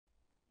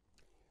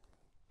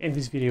In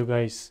this video,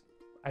 guys,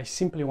 I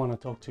simply want to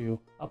talk to you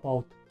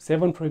about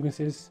 7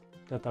 fragrances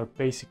that are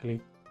basically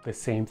the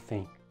same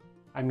thing.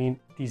 I mean,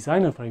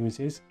 designer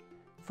fragrances,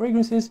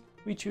 fragrances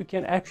which you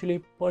can actually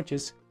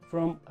purchase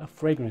from a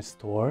fragrance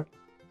store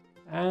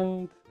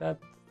and that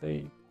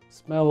they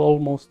smell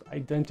almost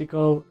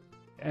identical,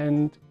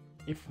 and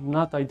if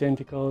not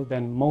identical,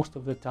 then most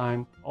of the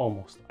time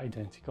almost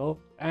identical,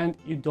 and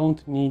you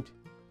don't need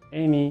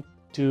any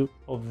 2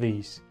 of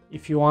these.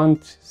 If you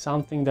want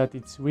something that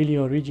it's really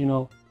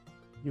original,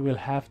 you will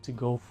have to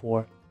go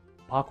for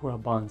Paco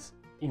Rabanne's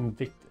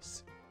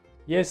Invictus.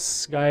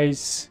 Yes,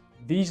 guys,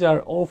 these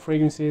are all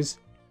fragrances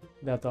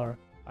that are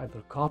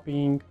either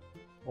copying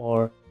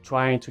or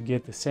trying to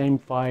get the same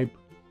vibe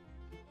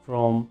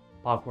from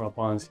Paco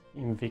Rabanne's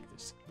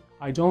Invictus.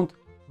 I don't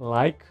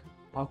like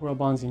Paco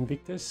Rabanne's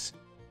Invictus,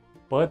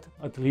 but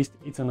at least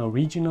it's an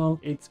original.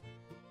 It's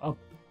a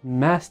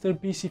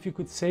masterpiece, if you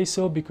could say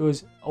so,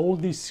 because all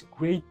these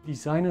great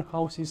designer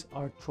houses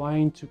are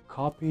trying to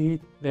copy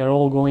it. They're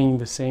all going in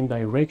the same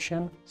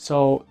direction.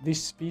 So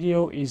this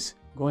video is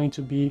going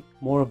to be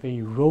more of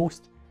a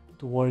roast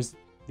towards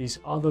these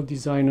other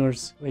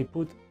designers. They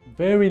put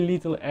very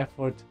little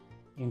effort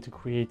into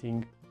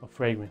creating a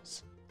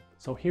fragrance.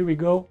 So here we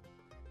go.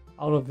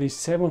 Out of these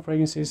 7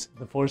 fragrances,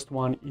 the first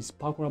one is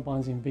Paco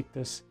Rabanne's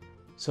Invictus.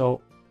 So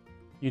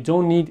you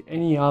don't need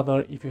any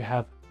other if you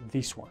have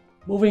this one.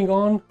 Moving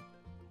on,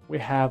 we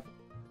have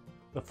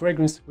the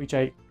fragrance which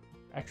I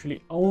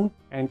actually own,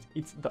 and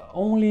it's the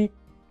only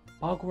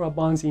Paco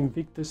Rabanne's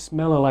Invictus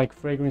smell-alike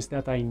fragrance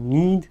that I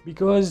need,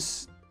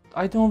 because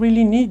I don't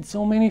really need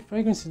so many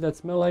fragrances that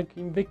smell like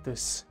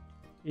Invictus.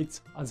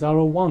 It's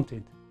Azzaro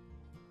Wanted.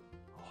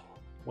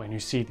 When you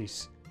see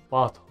this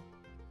bottle,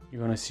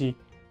 you're gonna see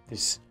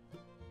this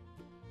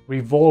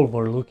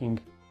revolver looking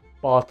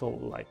bottle,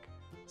 like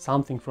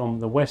something from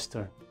the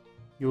Western.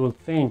 You will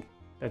think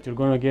that you're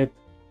gonna get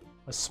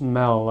a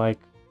smell like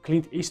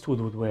Clint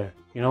Eastwood would wear,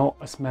 you know,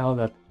 a smell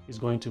that is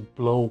going to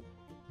blow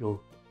your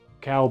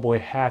cowboy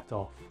hat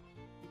off.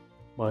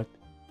 But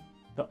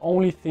the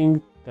only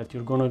thing that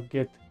you're gonna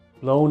get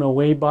blown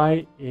away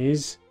by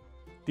is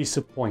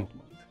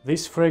disappointment.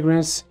 This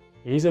fragrance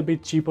is a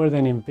bit cheaper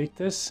than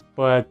Invictus,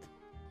 but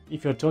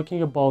if you're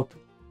talking about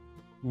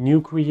new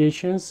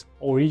creations,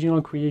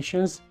 original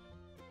creations,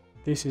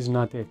 this is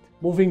not it.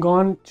 Moving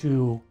on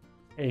to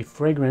a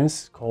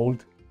fragrance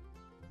called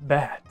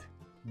Bad.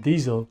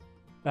 Diesel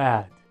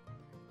Bad.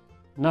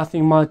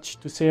 Nothing much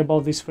to say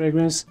about this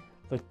fragrance.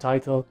 The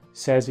title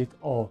says it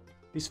all.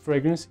 This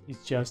fragrance is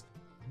just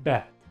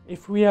bad.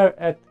 If we are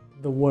at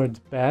the word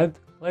bad,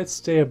 let's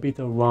stay a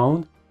bit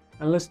around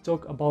and let's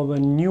talk about the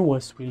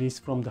newest release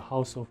from the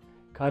house of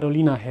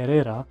Carolina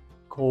Herrera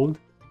called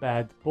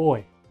Bad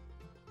Boy.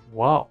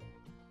 Wow.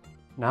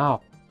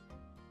 Now,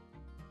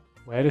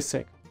 wait a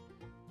second.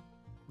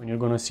 When you're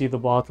gonna see the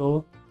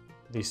bottle,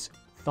 this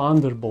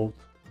Thunderbolt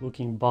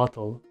looking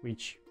bottle,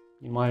 which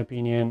in my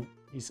opinion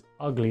is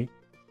ugly,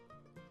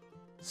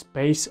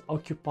 space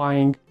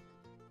occupying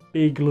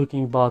big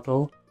looking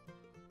bottle,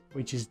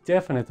 which is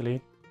definitely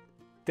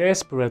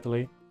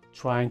desperately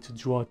trying to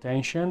draw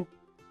attention.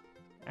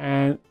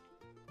 And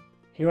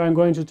here I'm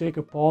going to take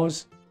a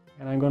pause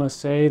and I'm gonna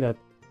say that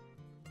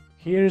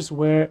here's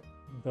where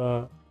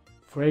the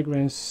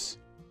fragrance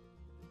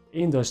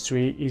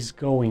industry is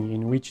going,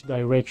 in which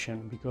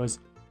direction, because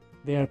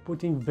they are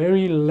putting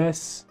very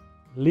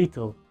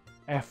little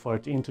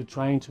effort into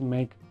trying to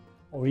make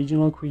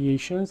original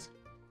creations.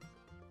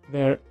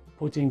 They're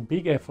putting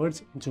big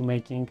efforts into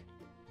making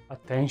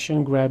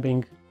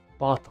attention-grabbing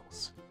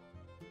bottles,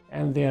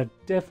 and they are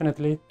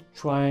definitely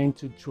trying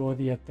to draw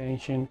the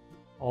attention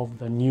of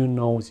the new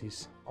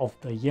noses, of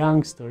the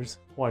youngsters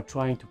who are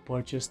trying to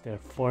purchase their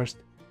first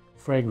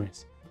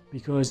fragrance.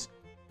 Because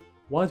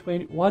what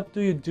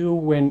do you do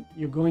when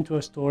you go into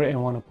a store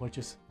and want to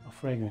purchase a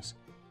fragrance?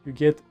 You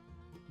get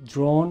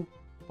drawn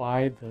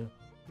by the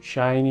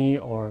shiny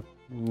or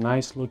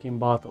nice looking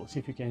bottles,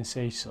 if you can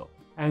say so.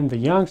 And the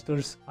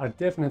youngsters are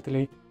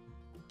definitely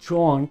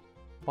drawn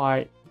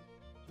by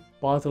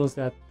bottles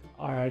that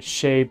are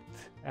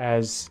shaped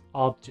as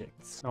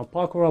objects. Now,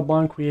 Paco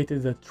Rabanne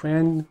created the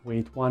trend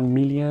with 1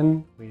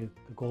 million, with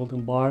the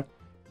golden bar,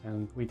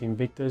 and with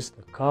Invictus,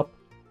 the cup.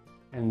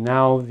 And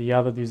now the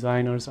other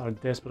designers are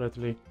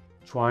desperately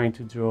trying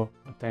to draw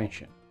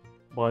attention.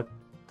 But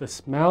the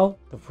smell,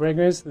 the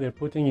fragrance they're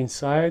putting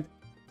inside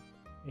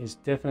is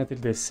definitely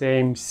the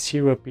same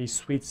syrupy,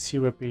 sweet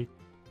syrupy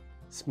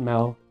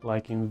smell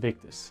like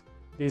Invictus.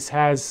 This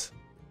has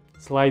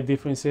slight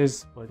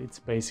differences, but it's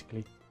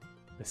basically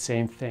the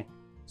same thing.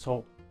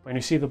 So when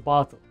you see the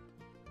bottle,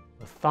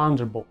 the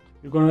Thunderbolt,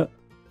 you're gonna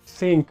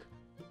think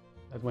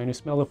that when you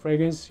smell the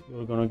fragrance,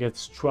 you're gonna get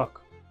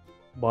struck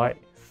by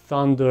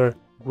thunder,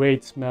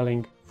 great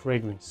smelling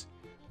fragrance.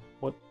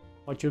 But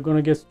what you're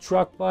gonna get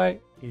struck by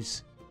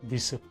is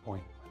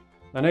disappointment.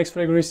 The next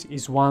fragrance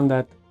is one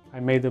that I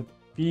made a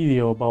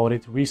video about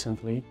it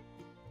recently.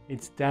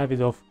 It's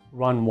Davidoff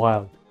Run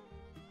Wild.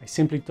 I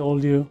simply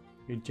told you,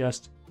 you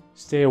just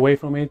stay away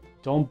from it,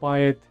 don't buy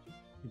it.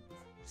 It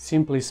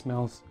simply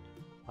smells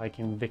like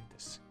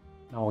Invictus.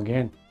 Now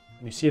again,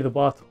 when you see the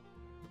bottle,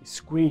 it's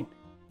green,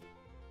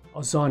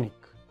 ozonic,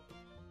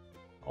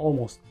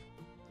 almost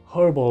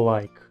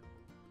herbal-like.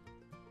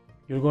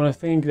 You're gonna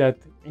think that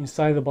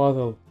inside the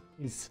bottle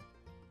is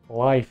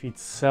life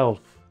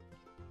itself,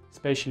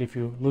 especially if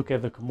you look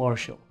at the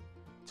commercial.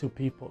 Two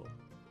people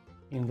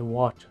in the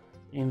water,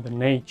 in the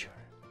nature.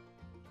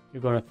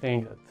 You're gonna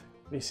think that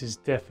this is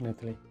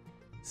definitely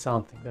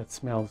something that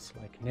smells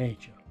like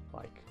nature,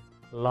 like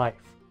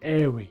life,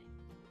 airy.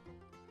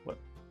 But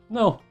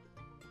no,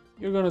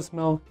 you're gonna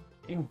smell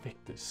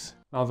Invictus.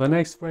 Now the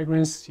next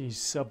fragrance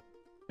is a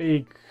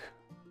big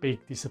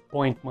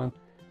disappointment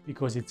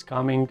because it's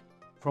coming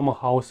from a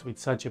house with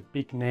such a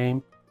big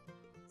name.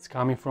 It's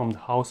coming from the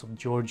house of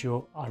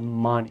Giorgio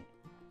Armani.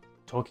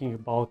 Talking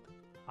about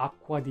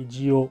Acqua di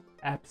Gio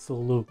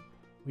Absolute,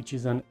 which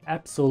is an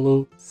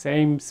absolute,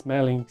 same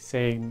smelling,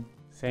 same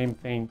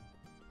thing,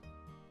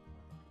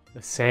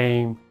 the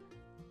same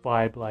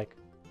vibe like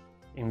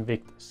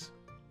Invictus.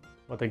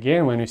 But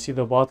again, when you see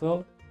the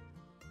bottle,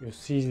 you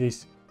see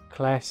this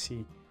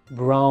classy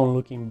brown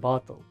looking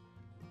bottle,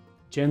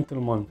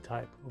 gentleman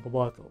type of a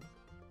bottle.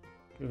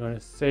 You're gonna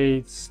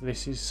say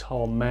this is how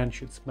a man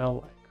should smell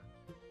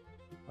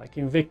like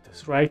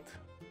Invictus, right?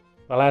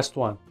 The last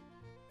one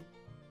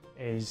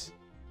is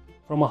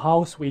from a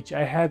house which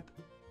I had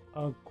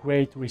a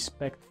great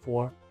respect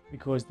for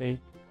because they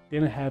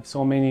didn't have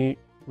so many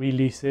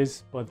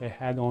releases, but they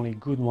had only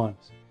good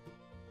ones.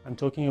 I'm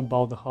talking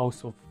about the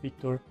house of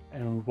Viktor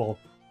and Rolf.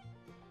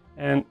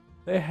 And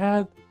they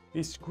had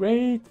this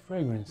great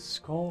fragrance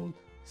called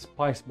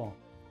Spice Bomb,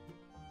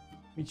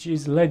 which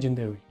is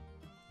legendary.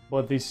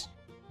 But this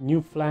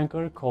new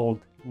flanker called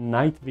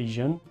Night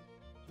Vision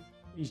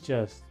is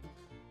just,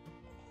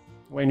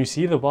 when you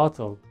see the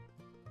bottle,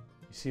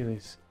 you see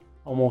this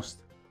almost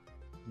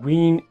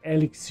green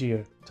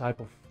elixir type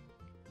of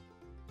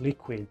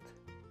liquid,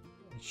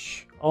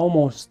 which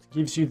almost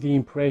gives you the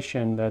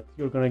impression that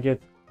you're gonna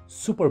get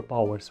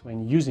superpowers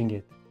when using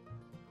it.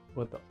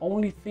 But the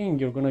only thing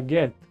you're gonna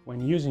get when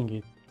using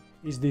it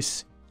is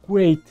this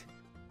great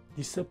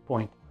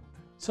disappointment.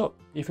 So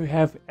if you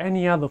have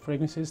any other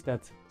fragrances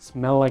that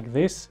smell like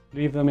this,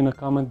 leave them in a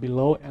comment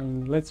below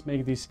and let's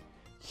make this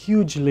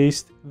huge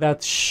list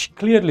that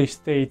clearly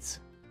states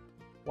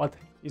what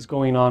is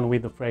going on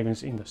with the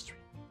fragrance industry.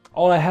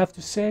 All I have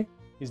to say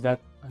is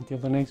that until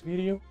the next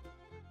video,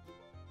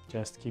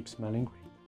 just keep smelling green.